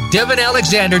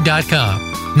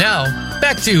fans@devinalexander.com. Now,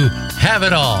 back to Have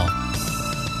It All.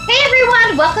 Hey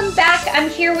everyone, welcome back. I'm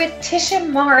here with Tisha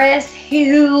Morris,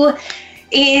 who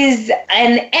is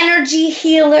an energy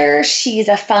healer. She's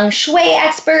a feng shui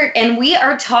expert, and we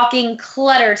are talking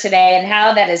clutter today and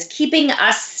how that is keeping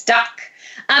us stuck.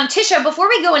 Tisha, before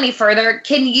we go any further,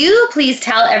 can you please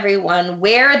tell everyone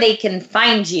where they can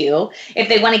find you if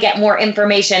they want to get more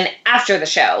information after the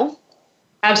show?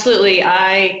 Absolutely.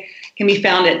 I can be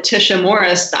found at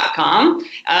tishamorris.com.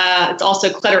 It's also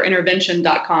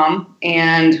clutterintervention.com.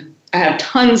 And I have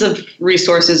tons of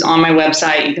resources on my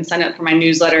website. You can sign up for my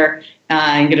newsletter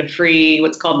and get a free,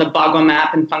 what's called the Bagua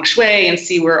map in feng shui, and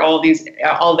see where all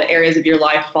the areas of your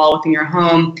life fall within your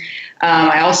home.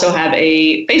 I also have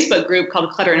a Facebook group called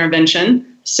Clutter Intervention.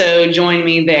 So join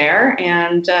me there,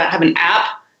 and have an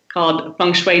app called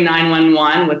Feng Shui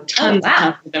 911 with tons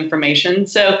of information.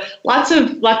 So lots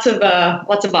of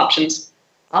options.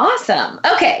 Awesome.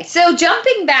 Okay, so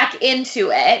jumping back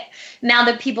into it, now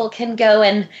that people can go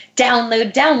and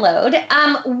download,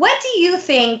 what do you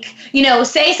think,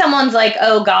 say someone's like,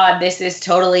 oh God, this is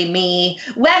totally me,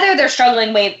 whether they're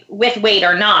struggling with weight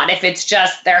or not, if it's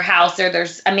just their house or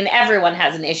everyone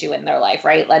has an issue in their life,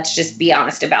 right? Let's just be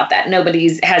honest about that.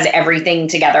 Nobody has everything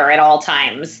together at all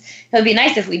times. It would be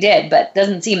nice if we did, but it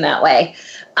doesn't seem that way.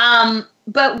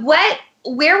 But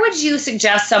where would you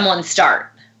suggest someone start?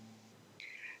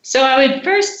 So I would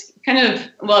first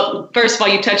first of all,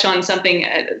 you touch on something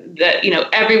that,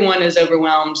 everyone is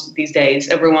overwhelmed these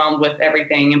days, overwhelmed with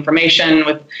everything, information,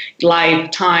 with life,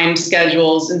 time,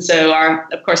 schedules. And so our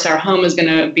home is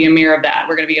going to be a mirror of that.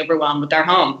 We're going to be overwhelmed with our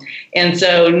home. And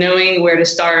so knowing where to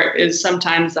start is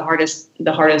sometimes the hardest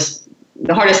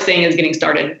thing is getting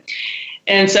started.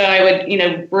 And so I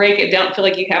would, break it down, feel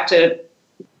like you have to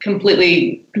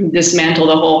completely dismantle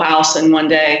the whole house in one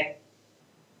day.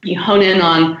 You hone in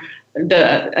on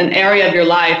an area of your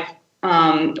life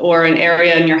or an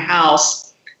area in your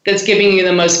house that's giving you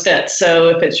the most fit. So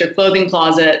if it's your clothing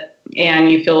closet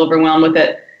and you feel overwhelmed with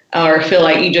it, or feel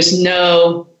like you just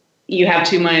know you have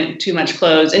too much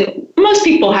clothes, and most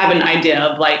people have an idea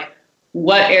of like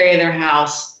what area of their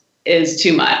house is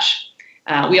too much.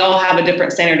 We all have a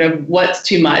different standard of what's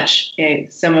too much. Okay?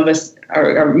 Some of us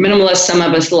are minimalists. Some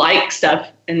of us like stuff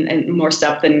and more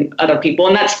stuff than other people,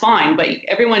 and that's fine. But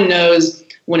everyone knows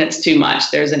when it's too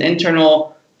much. There's an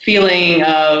internal feeling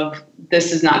of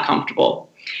this is not comfortable.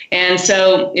 And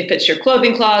so if it's your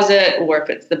clothing closet, or if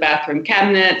it's the bathroom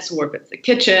cabinets, or if it's the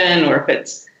kitchen, or if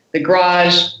it's the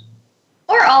garage,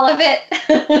 or all of it,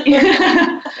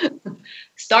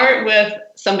 start with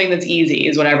something that's easy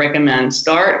is what I recommend.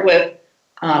 Start with,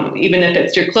 even if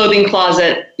it's your clothing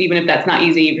closet, even if that's not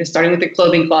easy, if you're starting with the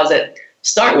clothing closet,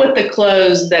 start with the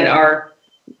clothes that are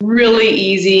really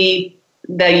easy,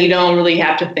 that you don't really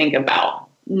have to think about.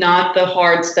 Not the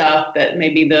hard stuff that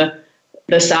maybe the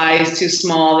size too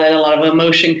small that a lot of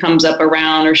emotion comes up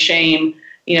around, or shame.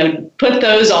 Put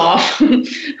those off.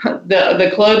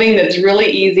 the clothing that's really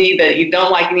easy, that you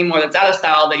don't like anymore, that's out of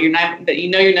style, that you're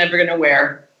never going to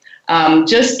wear.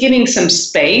 Just giving some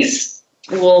space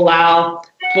will allow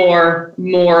for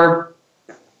more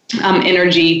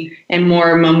energy and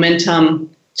more momentum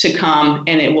to come,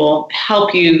 and it will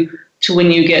help you to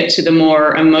when you get to the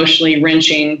more emotionally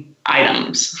wrenching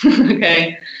items.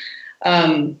 Okay.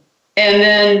 And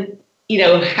then,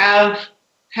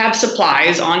 have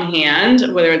supplies on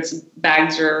hand, whether it's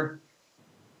bags or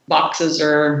boxes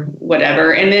or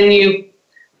whatever. And then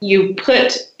you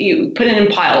put it in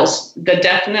piles: the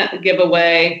definite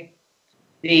giveaway,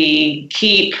 the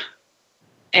keep,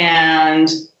 and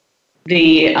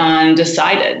the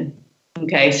undecided.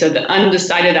 Okay, so the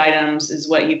undecided items is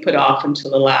what you put off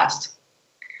until the last.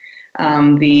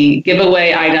 The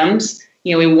giveaway items,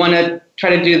 we want to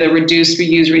try to do the reduce,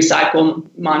 reuse, recycle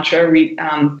mantra.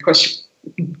 Of course,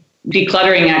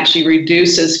 decluttering actually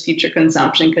reduces future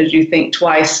consumption because you think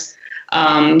twice.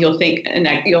 You'll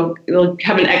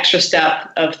have an extra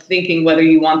step of thinking whether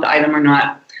you want the item or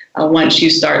not. Once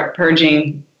you start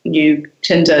purging, you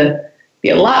tend to be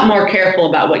a lot more careful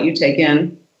about what you take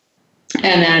in.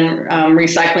 And then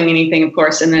recycling anything, of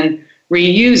course, and then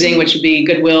reusing, which would be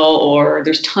Goodwill, or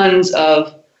there's tons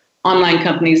of online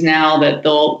companies now that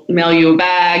they'll mail you a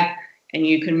bag and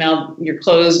you can mail your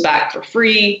clothes back for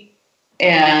free,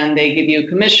 and they give you a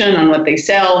commission on what they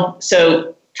sell.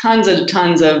 So tons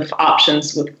of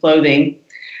options with clothing.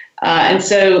 And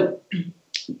so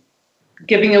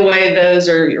giving away those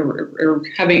or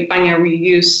finding a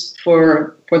reuse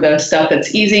for the stuff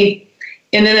that's easy.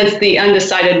 And then it's the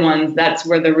undecided ones. That's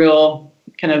where the real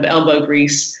kind of elbow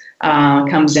grease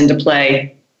comes into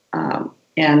play,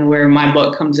 and where my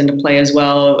book comes into play as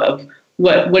well, of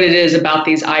what it is about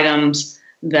these items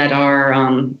that are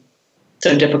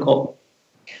so difficult.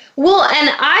 Well, and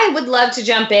I would love to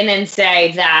jump in and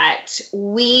say that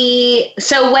when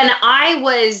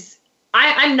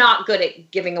I'm not good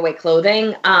at giving away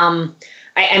clothing.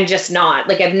 I'm just not.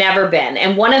 I've never been.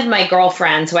 And one of my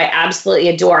girlfriends, who I absolutely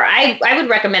adore, I would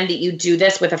recommend that you do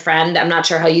this with a friend. I'm not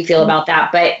sure how you feel about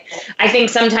that, but I think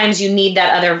sometimes you need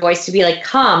that other voice to be like,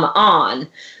 come on.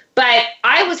 But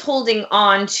I was holding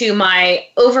on to my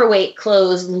overweight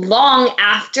clothes long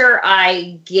after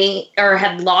I gained or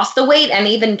had lost the weight, and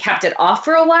even kept it off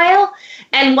for a while.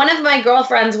 And one of my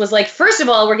girlfriends was like, first of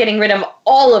all, we're getting rid of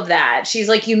all of that. She's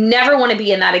like, you never want to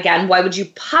be in that again. Why would you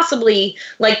possibly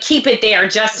keep it there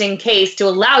just in case to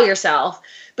allow yourself?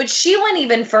 But she went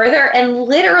even further and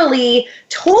literally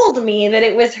told me that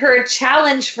it was her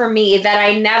challenge for me that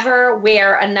I never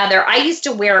wear another. I used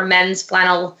to wear men's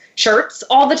flannel shirts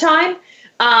all the time,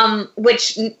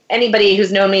 which anybody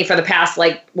who's known me for the past,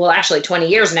 20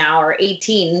 years now, or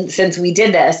 18 since we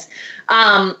did this,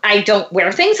 I don't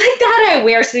wear things like that. I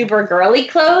wear super girly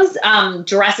clothes,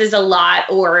 dresses a lot,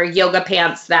 or yoga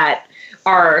pants that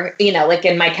are,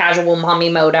 in my casual mommy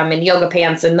mode, I'm in yoga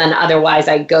pants, and then otherwise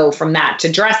I go from that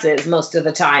to dresses most of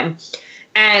the time.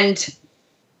 And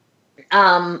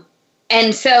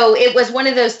so it was one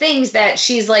of those things that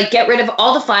she's like, get rid of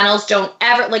all the flannels, don't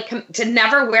ever, to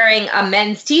never wearing a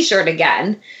men's t-shirt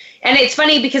again. And it's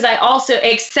funny because I also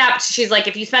accept, she's like,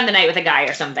 if you spend the night with a guy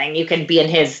or something, you can be in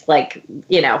his,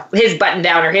 his button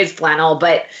down or his flannel,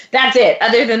 but that's it.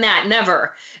 Other than that,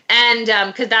 never. And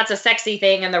because that's a sexy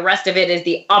thing, and the rest of it is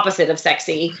the opposite of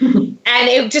sexy. And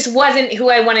it just wasn't who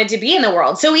I wanted to be in the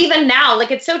world. So even now,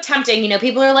 it's so tempting,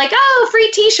 people are like, oh,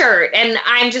 free t-shirt. And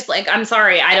I'm just like, I'm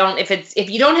sorry, if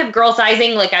you don't have girl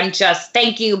sizing, I'm just,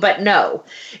 thank you, but no.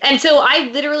 And so I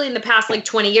literally in the past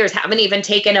 20 years haven't even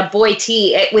taken a boy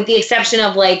tee, with the exception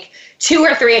of 2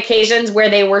 or 3 occasions where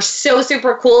they were so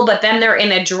super cool, but then they're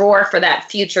in a drawer for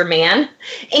that future man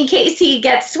in case he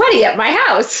gets sweaty at my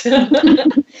house,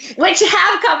 which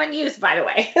have come in use, by the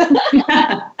way.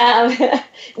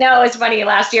 No, it's funny.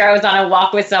 Last year I was on a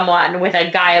walk with a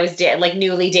guy I was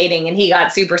newly dating, and he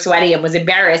got super sweaty and was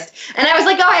embarrassed. And I was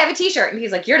like, oh, I have a t-shirt. And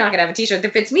he's like, you're not going to have a t-shirt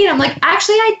that fits me. And I'm like,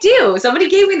 actually, I do. Somebody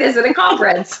gave me this at a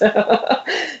conference.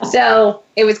 So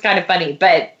it was kind of funny,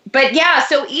 but yeah,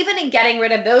 so even in getting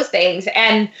rid of those things,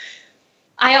 and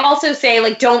I also say,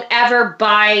 like, don't ever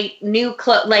buy new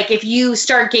clothes. Like, if you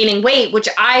start gaining weight, which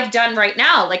I've done right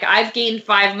now, like, I've gained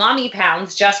 5 mommy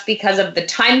pounds just because of the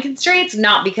time constraints,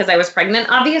 not because I was pregnant,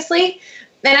 obviously.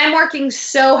 And I'm working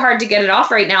so hard to get it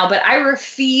off right now, but I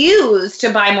refuse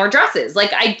to buy more dresses.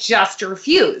 Like, I just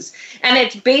refuse. And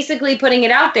it's basically putting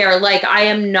it out there, like, I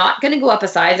am not going to go up a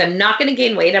size. I'm not going to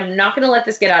gain weight. I'm not going to let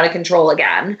this get out of control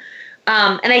again.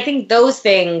 And I think those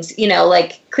things, you know,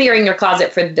 like clearing your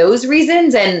closet for those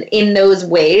reasons and in those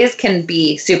ways can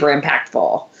be super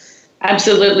impactful.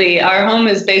 Absolutely. Our home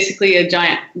is basically a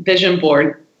giant vision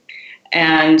board.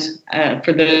 And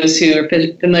for those who are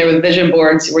familiar with vision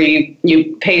boards, where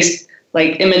you paste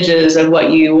like images of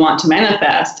what you want to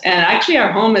manifest. And actually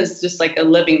our home is just like a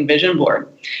living vision board.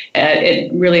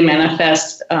 It really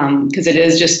manifests because it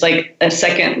is just like a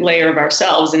second layer of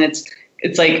ourselves. And it's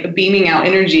like beaming out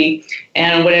energy,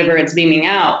 and whatever it's beaming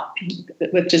out,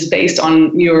 which is based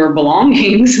on your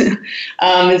belongings, is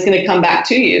going to come back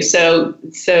to you. So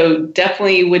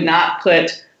definitely would not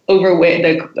put overweight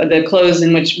the clothes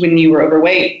in which when you were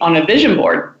overweight on a vision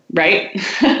board, right?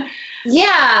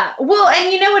 Yeah. Well,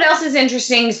 and you know what else is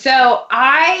interesting? So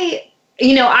I've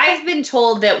been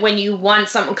told that when you want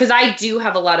something, because I do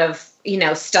have a lot of,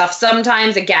 stuff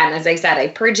sometimes, again, as I said, I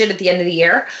purge it at the end of the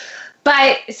year.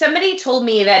 But somebody told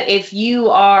me that if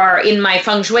you are in my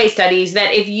feng shui studies,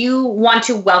 that if you want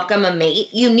to welcome a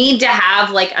mate, you need to have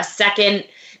like a second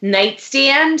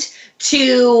nightstand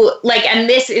to like, and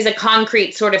this is a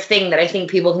concrete sort of thing that I think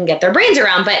people can get their brains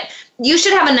around, but you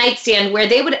should have a nightstand where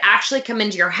they would actually come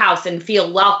into your house and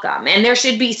feel welcome. And there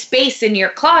should be space in your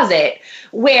closet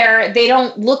where they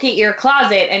don't look at your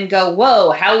closet and go,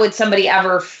 whoa, how would somebody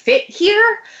ever fit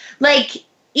here? Like,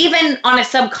 even on a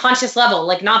subconscious level,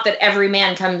 like not that every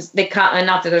man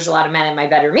not that there's a lot of men in my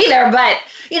bedroom either,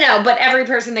 but every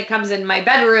person that comes in my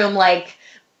bedroom, like,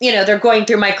 they're going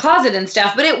through my closet and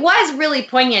stuff. But it was really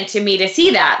poignant to me to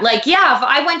see that. Like, yeah, if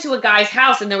I went to a guy's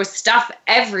house and there was stuff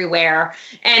everywhere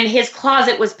and his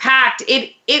closet was packed,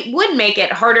 it would make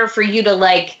it harder for you to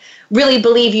like really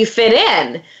believe you fit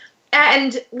in.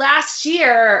 And last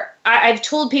year, I've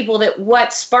told people that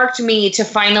what sparked me to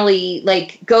finally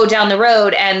like go down the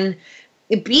road and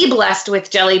be blessed with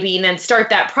Jelly Bean and start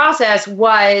that process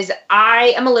was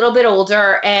I am a little bit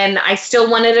older and I still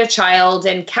wanted a child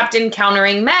and kept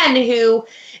encountering men who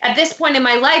at this point in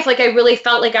my life, like I really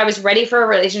felt like I was ready for a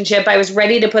relationship. I was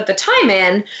ready to put the time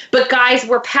in, but guys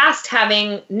were past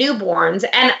having newborns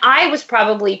and I was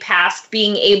probably past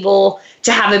being able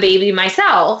to have a baby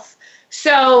myself.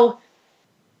 So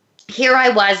here I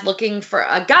was looking for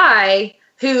a guy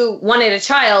who wanted a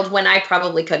child when I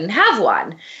probably couldn't have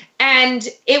one. And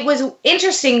it was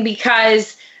interesting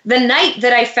because the night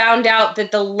that I found out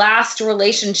that the last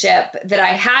relationship that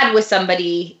I had with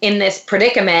somebody in this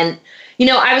predicament,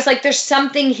 I was like, there's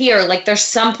something here, like there's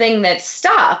something that's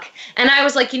stuck. And I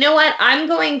was like, you know what? I'm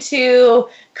going to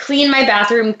clean my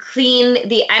bathroom, clean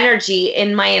the energy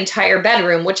in my entire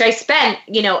bedroom, which I spent,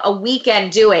 a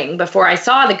weekend doing before I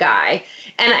saw the guy.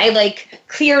 And I like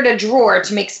cleared a drawer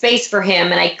to make space for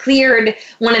him. And I cleared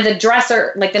one of the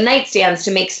the nightstands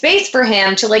to make space for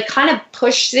him to like kind of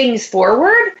push things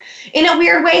forward in a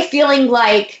weird way, feeling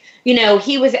like,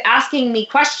 he was asking me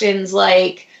questions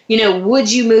like, would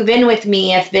you move in with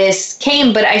me if this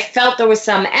came? But I felt there was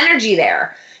some energy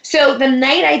there. So the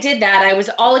night I did that, I was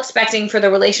all expecting for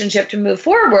the relationship to move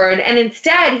forward. And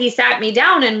instead, he sat me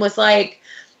down and was like,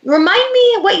 remind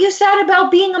me what you said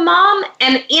about being a mom.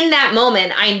 And in that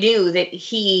moment, I knew that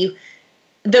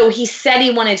though he said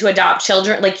he wanted to adopt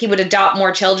children, like he would adopt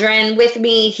more children with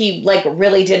me, he like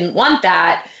really didn't want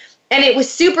that. And it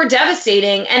was super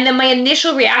devastating. And then my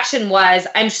initial reaction was,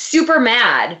 I'm super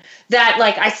mad that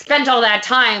like I spent all that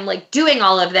time like doing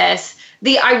all of this.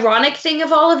 The ironic thing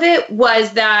of all of it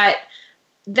was that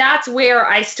that's where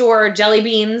I store Jelly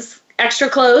Bean's extra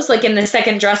clothes, like in the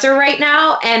second dresser right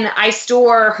now. And I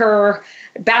store her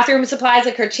bathroom supplies,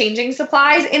 like her changing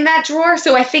supplies in that drawer.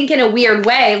 So I think in a weird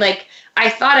way, like I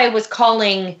thought I was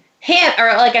calling him,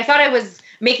 or like I thought I was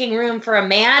making room for a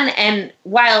man. And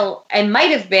while I might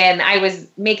have been, I was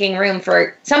making room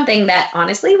for something that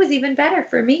honestly was even better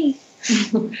for me.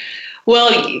 Well,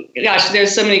 gosh,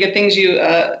 there's so many good things you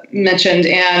mentioned.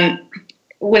 And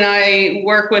when I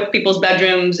work with people's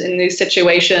bedrooms in these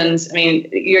situations, I mean,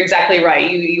 you're exactly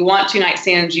right. You want 2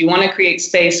 nightstands. You want to create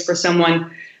space for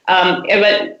someone.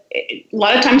 But a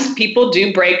lot of times people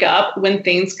do break up when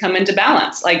things come into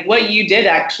balance. Like what you did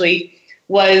actually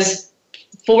was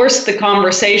force the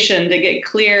conversation to get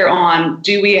clear on,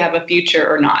 do we have a future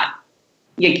or not?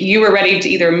 You were ready to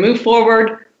either move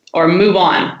forward or move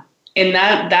on. And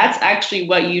that's actually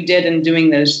what you did in doing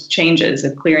those changes,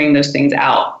 of clearing those things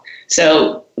out.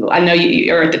 So I know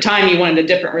or at the time you wanted a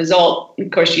different result.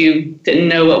 Of course, you didn't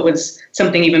know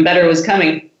something even better was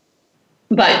coming.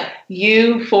 But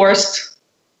you forced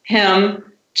him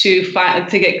to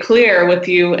get clear with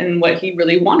you and what he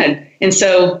really wanted. And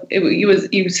so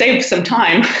you saved some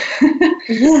time.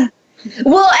 Yeah.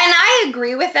 Well, and I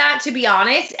agree with that, to be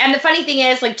honest. And the funny thing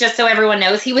is, like, just so everyone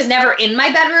knows, he was never in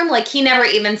my bedroom. Like, he never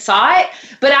even saw it.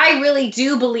 But I really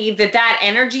do believe that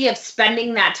energy of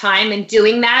spending that time and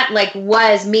doing that, like,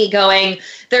 was me going,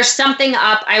 there's something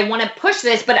up. I want to push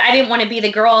this, but I didn't want to be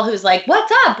the girl who's like,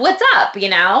 what's up? What's up? You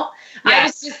know? Yeah. I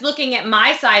was just looking at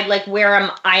my side, like, where am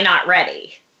I not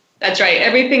ready? That's right.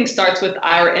 Everything starts with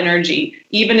our energy.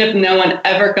 Even if no one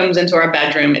ever comes into our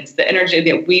bedroom, it's the energy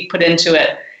that we put into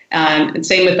it. And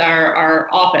same with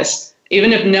our office.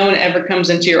 Even if no one ever comes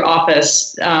into your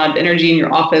office, the energy in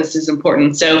your office is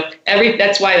important. So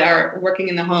that's why our working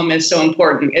in the home is so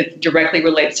important. It directly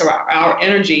relates to our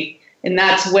energy. And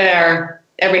that's where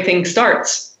everything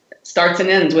starts and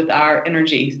ends with our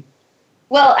energy.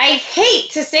 Well, I hate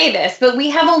to say this, but we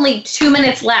have only 2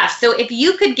 minutes left. So if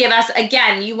you could give us,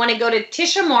 again, you want to go to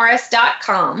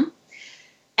tishamorris.com.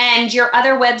 And your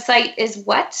other website is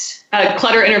what?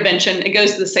 Clutter Intervention. It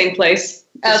goes to the same place.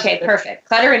 Okay, perfect.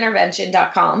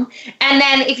 Clutterintervention.com. And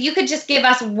then if you could just give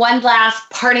us one last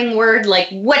parting word, like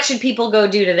what should people go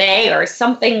do today or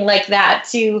something like that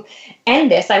to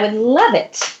end this, I would love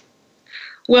it.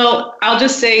 Well, I'll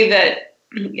just say that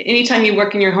anytime you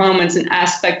work in your home, it's an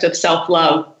aspect of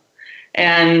self-love.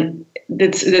 And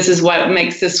this is what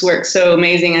makes this work so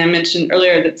amazing. I mentioned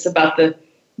earlier that it's about the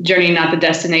journey, not the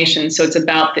destination. So it's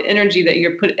about the energy that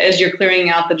you're as you're clearing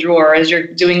out the drawer, as you're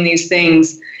doing these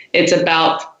things. It's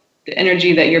about the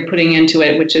energy that you're putting into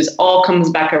it, which is all comes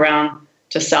back around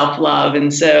to self-love.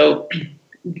 And so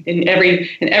in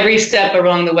every step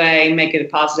along the way, make it a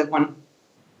positive one.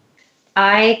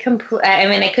 I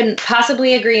couldn't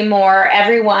possibly agree more.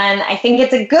 Everyone, I think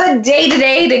it's a good day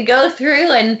today to go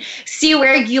through and see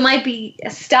where you might be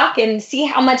stuck and see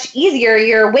how much easier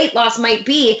your weight loss might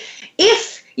be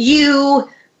if you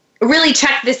really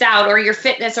check this out, or your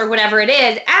fitness or whatever it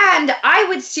is. And I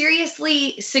would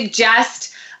seriously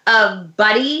suggest a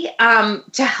buddy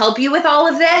to help you with all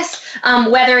of this,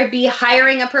 whether it be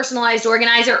hiring a personalized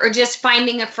organizer or just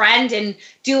finding a friend and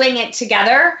doing it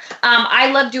together.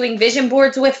 I love doing vision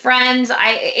boards with friends.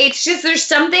 It's just, there's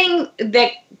something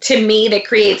that, to me, that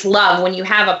creates love when you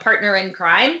have a partner in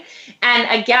crime. And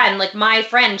again, like my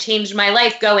friend changed my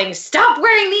life going, stop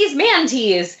wearing these man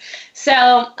tees. So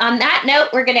on that note,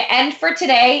 we're going to end for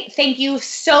today. Thank you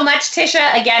so much,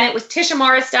 Tisha. Again, it was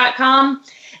tishamorris.com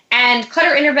and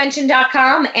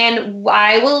clutterintervention.com. And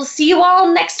I will see you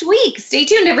all next week. Stay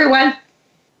tuned, everyone.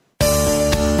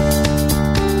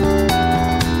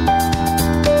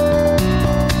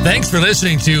 Thanks for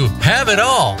listening to Have It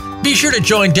All. Be sure to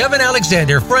join Devin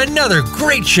Alexander for another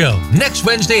great show next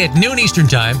Wednesday at noon Eastern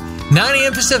Time, 9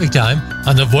 a.m. Pacific Time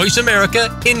on the Voice America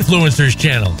Influencers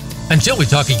channel. Until we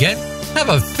talk again, have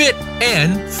a fit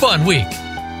and fun week.